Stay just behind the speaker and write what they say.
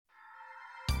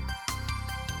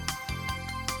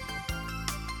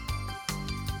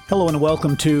Hello and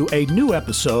welcome to a new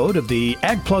episode of the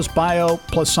Ag Plus Bio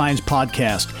Plus Science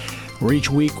podcast, where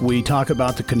each week we talk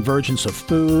about the convergence of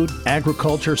food,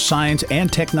 agriculture, science,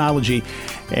 and technology,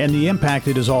 and the impact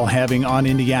it is all having on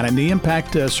Indiana, and the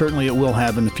impact certainly it will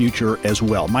have in the future as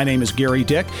well. My name is Gerry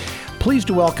Dick. Pleased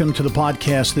to welcome to the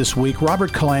podcast this week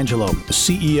Robert Colangelo,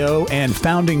 CEO and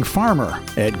founding farmer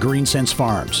at Green Sense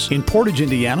Farms in Portage,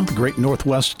 Indiana, the great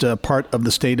northwest part of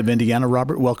the state of Indiana.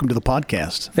 Robert, welcome to the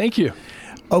podcast. Thank you.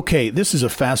 Okay, this is a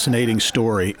fascinating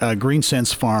story. Green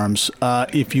Sense Farms,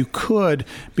 if you could,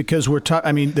 because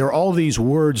there are all these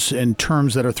words and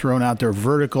terms that are thrown out there,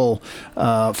 vertical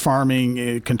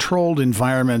farming, controlled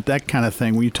environment, that kind of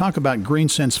thing. When you talk about Green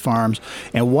Sense Farms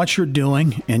and what you're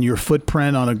doing and your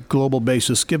footprint on a global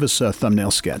basis, give us a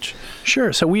thumbnail sketch.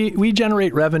 Sure. So we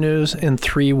generate revenues in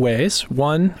three ways.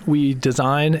 One, we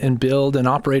design and build and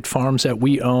operate farms that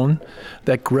we own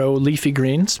that grow leafy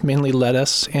greens, mainly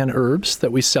lettuce and herbs,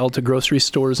 that we sell to grocery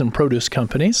stores and produce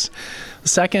companies. The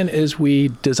second is we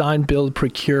design, build,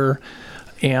 procure,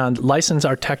 and license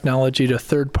our technology to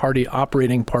third-party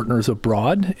operating partners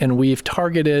abroad. And we've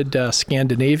targeted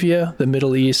Scandinavia, the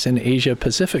Middle East, and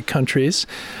Asia-Pacific countries,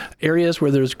 areas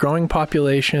where there's growing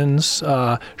populations,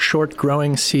 short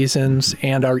growing seasons,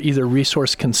 and are either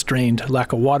resource-constrained,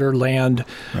 lack of water, land,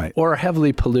 right, or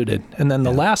heavily polluted. And then the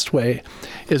last way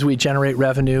is we generate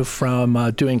revenue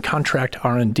from doing contract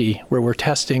R&D, where we're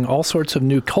testing all sorts of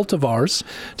new cultivars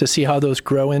to see how those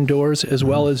grow indoors, as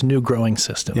well as new growing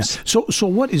systems. Yeah.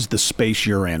 So what is the space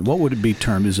you're in? What would it be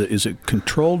termed? Is it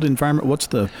controlled environment? What's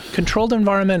the... Controlled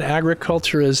environment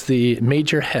agriculture is the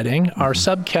major heading. Our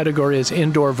subcategory is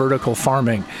indoor vertical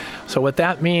farming. So what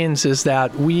that means is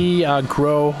that we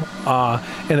grow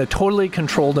in a totally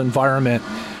controlled environment.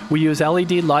 We use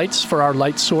LED lights for our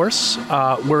light source.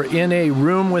 We're in a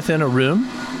room within a room.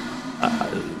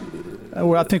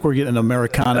 Well, I think we're getting an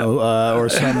Americano or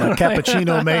some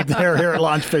cappuccino made there here at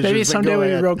Launch Fishers. Maybe someday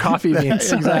we grow coffee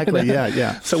beans. Exactly,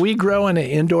 yeah. So we grow in an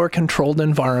indoor controlled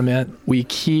environment. We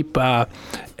keep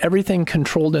everything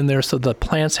controlled in there so the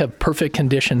plants have perfect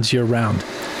conditions year-round.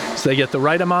 So they get the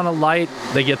right amount of light,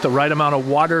 they get the right amount of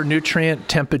water, nutrient,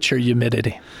 temperature,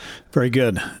 humidity. Very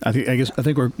good. I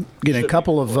think we're getting a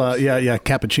couple of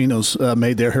cappuccinos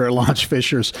made there here at Launch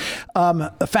Fishers.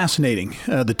 Fascinating,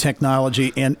 the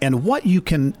technology and what you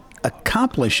can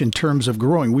accomplish in terms of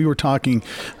growing. We were talking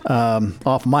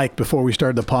off mic before we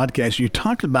started the podcast. You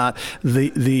talked about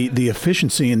the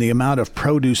efficiency and the amount of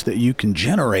produce that you can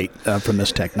generate from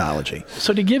this technology.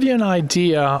 So to give you an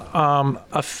idea,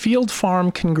 a field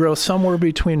farm can grow somewhere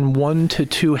between 1 to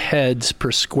 2 heads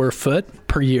per square foot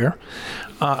per year.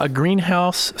 A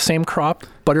greenhouse, same crop,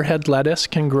 butterhead lettuce,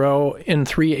 can grow in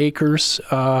 3 acres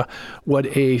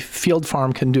what a field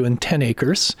farm can do in 10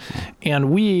 acres. And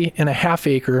we, in a half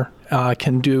acre,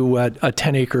 can do what a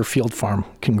 10-acre field farm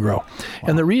can grow. Wow.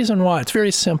 And the reason why, it's very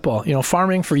simple.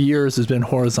 Farming for years has been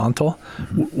horizontal.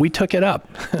 Mm-hmm. We took it up.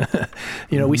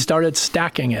 We started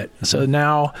stacking it. So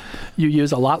now you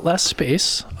use a lot less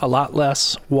space, a lot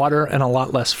less water, and a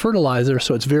lot less fertilizer,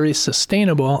 so it's very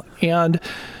sustainable. And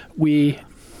we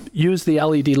use the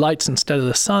LED lights instead of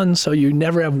the sun, so you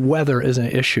never have weather as an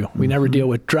issue. We never deal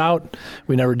with drought.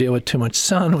 We never deal with too much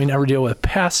sun. We never deal with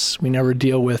pests. We never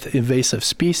deal with invasive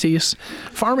species.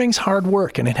 Farming's hard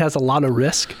work, and it has a lot of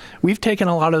risk. We've taken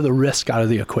a lot of the risk out of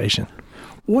the equation.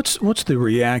 What's the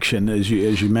reaction, as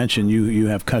you mentioned, you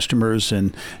have customers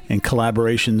and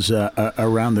collaborations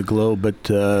around the globe, but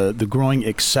the growing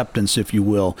acceptance, if you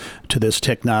will, to this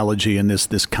technology and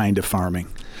this kind of farming?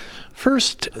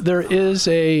 First, there is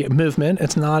a movement.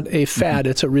 It's not a fad.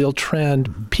 It's a real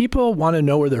trend. People want to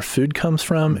know where their food comes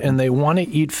from, and they want to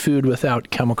eat food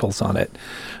without chemicals on it.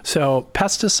 So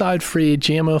pesticide-free,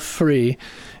 GMO-free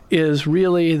is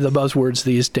really the buzzwords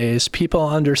these days. People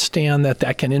understand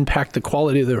that can impact the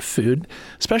quality of their food,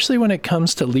 especially when it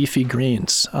comes to leafy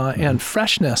greens. And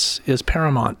freshness is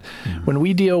paramount. When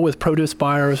we deal with produce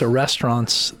buyers or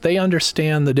restaurants, they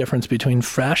understand the difference between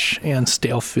fresh and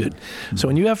stale food. So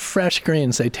when you have fresh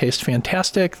greens, they taste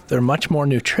fantastic. They're much more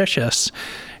nutritious.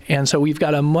 And so we've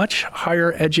got a much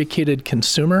higher educated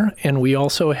consumer, and we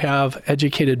also have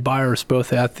educated buyers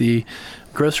both at the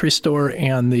grocery store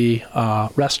and the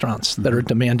restaurants that are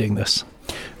demanding this.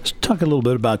 Let's talk a little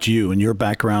bit about you and your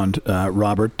background,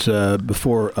 Robert.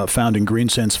 Before founding Green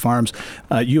Sense Farms,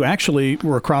 you actually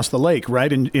were across the lake,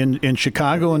 right, in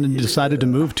Chicago, and decided to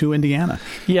move to Indiana.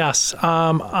 Yes.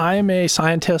 I'm a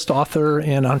scientist, author,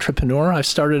 and entrepreneur. I've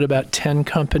started about 10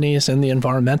 companies in the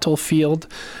environmental field.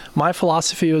 My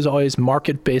philosophy was always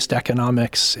market-based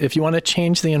economics. If you want to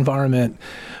change the environment,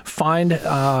 find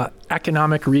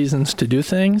economic reasons to do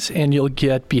things, and you'll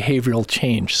get behavioral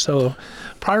change. So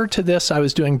prior to this, I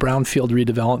was doing brownfield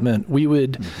redevelopment. We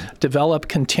would develop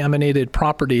contaminated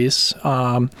properties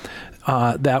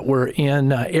that were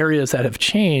in areas that have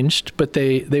changed, but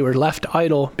they were left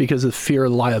idle because of fear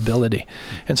of liability.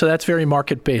 And so that's very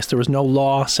market-based. There was no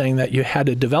law saying that you had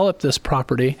to develop this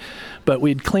property, but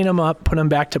we'd clean them up, put them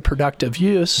back to productive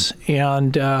use,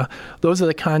 and those are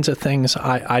the kinds of things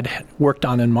I'd worked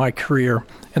on in my career.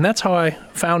 And that's how I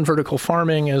found vertical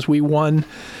farming, as we won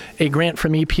a grant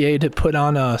from EPA to put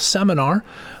on a seminar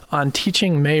on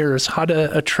teaching mayors how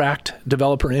to attract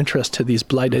developer interest to these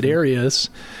blighted areas,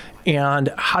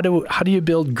 and how do you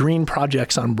build green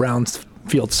projects on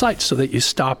brownfield sites so that you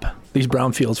stop these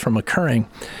brownfields from occurring.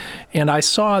 And I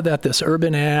saw that this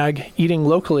urban ag, eating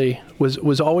locally,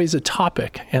 was always a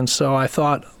topic. And so I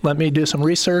thought, let me do some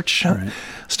research,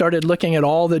 started looking at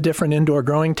all the different indoor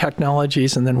growing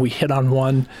technologies, and then we hit on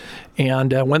one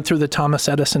and went through the Thomas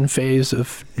Edison phase of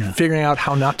figuring out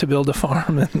how not to build a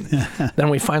farm, and then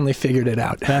we finally figured it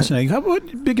out. Fascinating.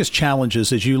 What biggest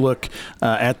challenges as you look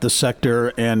at the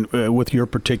sector and with your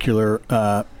particular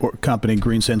company,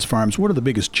 Green Sense Farms, what are the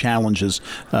biggest challenges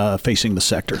facing the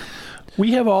sector?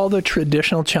 We have all the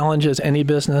traditional challenges any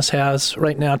business has.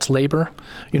 Right now, it's labor.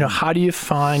 How do you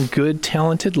find good,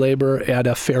 talented labor at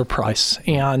a fair price?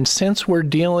 And since we're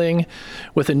dealing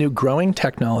with a new growing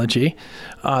technology,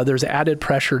 there's added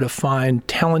pressure to find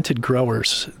talented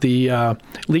growers. The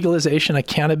legalization of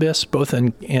cannabis, both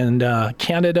in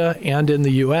Canada and in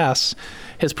the U.S.,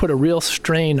 has put a real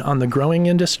strain on the growing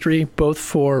industry, both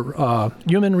for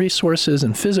human resources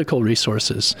and physical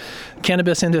resources.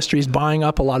 Cannabis industry is buying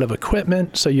up a lot of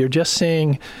equipment, so you're just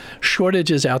seeing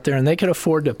shortages out there, and they can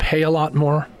afford to pay a lot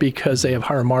more because they have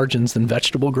higher margins than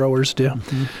vegetable growers do.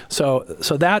 So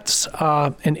that's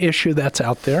an issue that's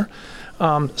out there.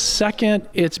 Second,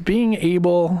 it's being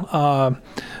able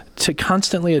to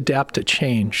constantly adapt to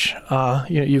change.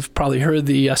 You've probably heard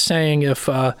the saying, if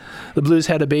the blues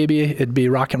had a baby, it'd be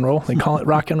rock and roll. They call it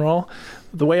rock and roll.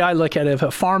 The way I look at it, if a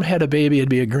farm had a baby, it'd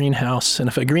be a greenhouse. And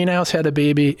if a greenhouse had a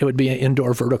baby, it would be an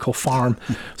indoor vertical farm.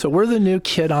 So we're the new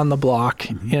kid on the block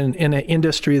in an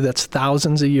industry that's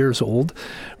thousands of years old.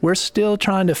 We're still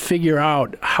trying to figure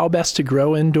out how best to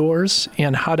grow indoors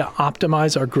and how to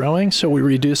optimize our growing so we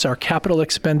reduce our capital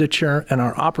expenditure and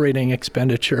our operating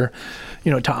expenditure, to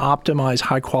optimize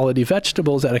high-quality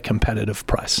vegetables at a competitive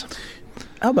price.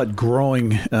 How about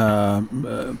growing,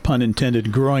 pun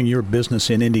intended, growing your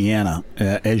business in Indiana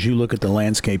as you look at the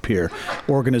landscape here?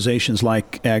 Organizations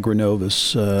like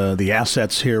AgriNovus, the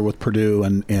assets here with Purdue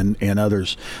and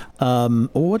others.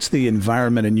 What's the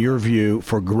environment, in your view,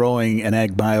 for growing an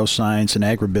ag bioscience and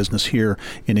agribusiness here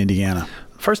in Indiana?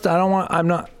 First, I don't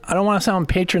want to sound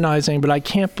patronizing, but I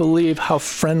can't believe how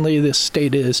friendly this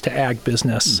state is to ag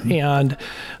business. And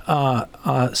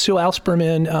Sue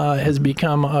Alsperman has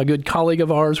become a good colleague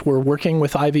of ours. We're working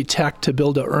with Ivy Tech to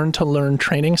build a Earn to Learn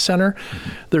training center.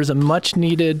 There's a much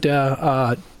needed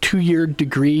 2-year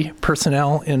degree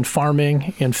personnel in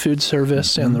farming, in food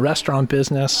service, and the restaurant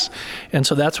business. And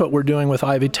so that's what we're doing with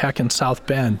Ivy Tech in South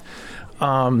Bend.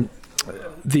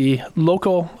 The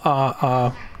local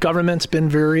government's been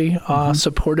very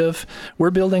supportive.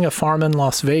 We're building a farm in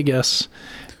Las Vegas,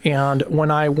 and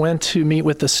when I went to meet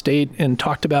with the state and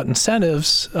talked about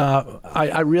incentives,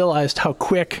 I realized how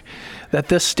quick that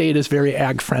this state is very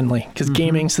ag-friendly, because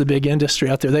gaming's the big industry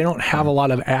out there. They don't have a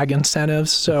lot of ag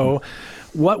incentives, so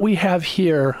what we have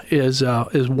here is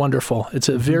wonderful. It's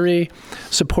a very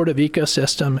supportive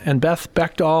ecosystem, and Beth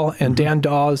Bechdahl and Dan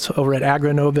Dawes over at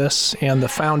AgriNovus and the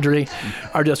Foundry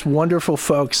are just wonderful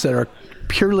folks that are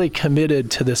purely committed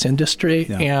to this industry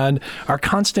and are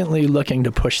constantly looking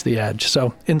to push the edge.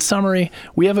 So in summary,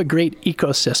 we have a great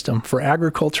ecosystem for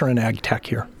agriculture and ag tech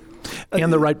here.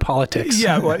 And the right politics.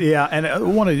 And I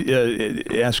want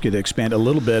to ask you to expand a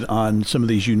little bit on some of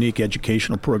these unique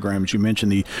educational programs. You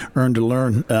mentioned the Earn to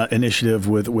Learn initiative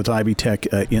with Ivy Tech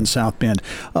in South Bend.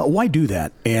 Why do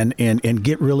that and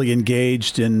get really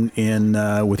engaged in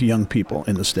with young people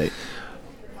in the state?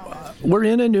 We're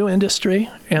in a new industry,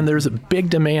 and there's a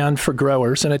big demand for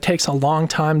growers, and it takes a long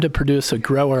time to produce a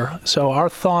grower. So our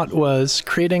thought was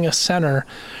creating a center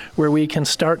where we can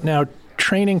start now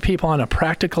training people on a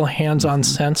practical hands-on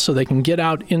sense so they can get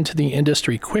out into the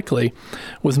industry quickly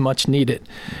was much needed.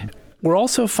 We're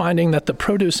also finding that the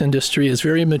produce industry is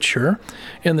very mature,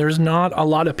 and there's not a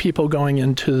lot of people going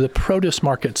into the produce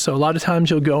market. So a lot of times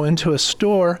you'll go into a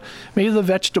store, maybe the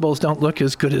vegetables don't look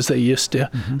as good as they used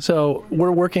to. So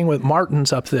we're working with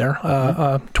Martin's up there,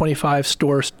 a 25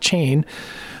 stores chain,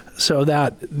 so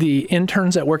that the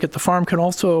interns that work at the farm can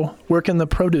also work in the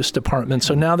produce department.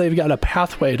 So now they've got a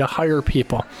pathway to hire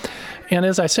people. And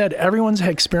as I said, everyone's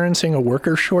experiencing a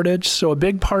worker shortage. So a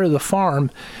big part of the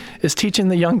farm is teaching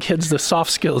the young kids the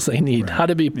soft skills they need, how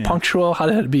to be punctual, how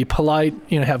to be polite,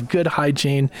 have good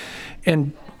hygiene,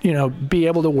 and be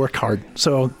able to work hard.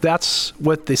 So that's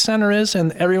what the center is,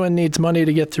 and everyone needs money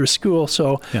to get through school.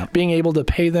 So being able to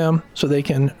pay them so they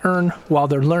can earn while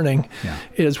they're learning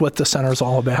is what the center is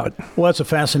all about. Well, that's a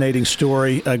fascinating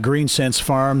story. Green Sense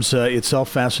Farms itself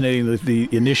fascinating, the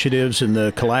initiatives and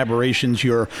the collaborations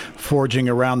you're forging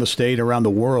around the state, around the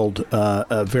world,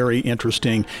 very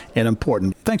interesting and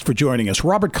important. Thanks for joining us.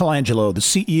 Robert Colangelo, the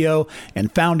CEO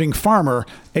and founding farmer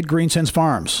at Green Sense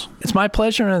Farms. It's my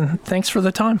pleasure, and thanks for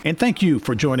the time. And thank you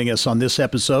for joining us on this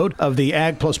episode of the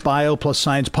Ag Plus Bio Plus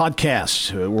Science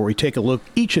podcast, where we take a look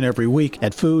each and every week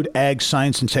at food, ag,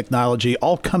 science, and technology,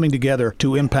 all coming together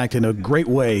to impact in a great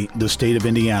way the state of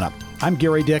Indiana. I'm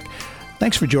Gerry Dick.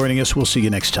 Thanks for joining us. We'll see you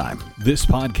next time. This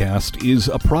podcast is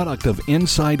a product of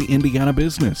Inside Indiana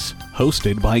Business,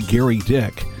 hosted by Gerry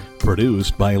Dick,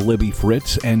 produced by Libby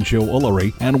Fritz and Joe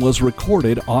Ullery, and was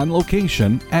recorded on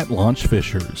location at Launch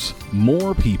Fishers.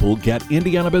 More people get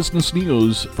Indiana business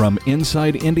news from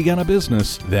Inside Indiana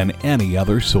Business than any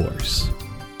other source.